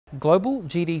Global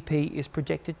GDP is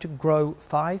projected to grow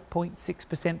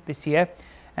 5.6% this year,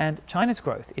 and China's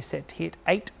growth is set to hit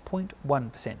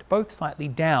 8.1%, both slightly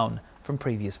down from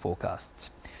previous forecasts.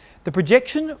 The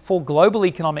projection for global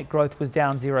economic growth was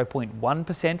down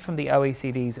 0.1% from the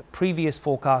OECD's previous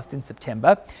forecast in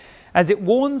September, as it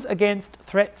warns against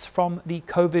threats from the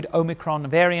COVID Omicron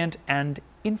variant and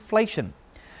inflation.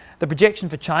 The projection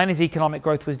for China's economic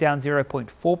growth was down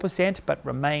 0.4%, but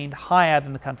remained higher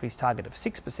than the country's target of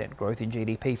 6% growth in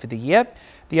GDP for the year.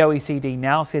 The OECD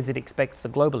now says it expects the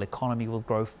global economy will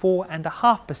grow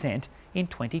 4.5% in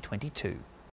 2022.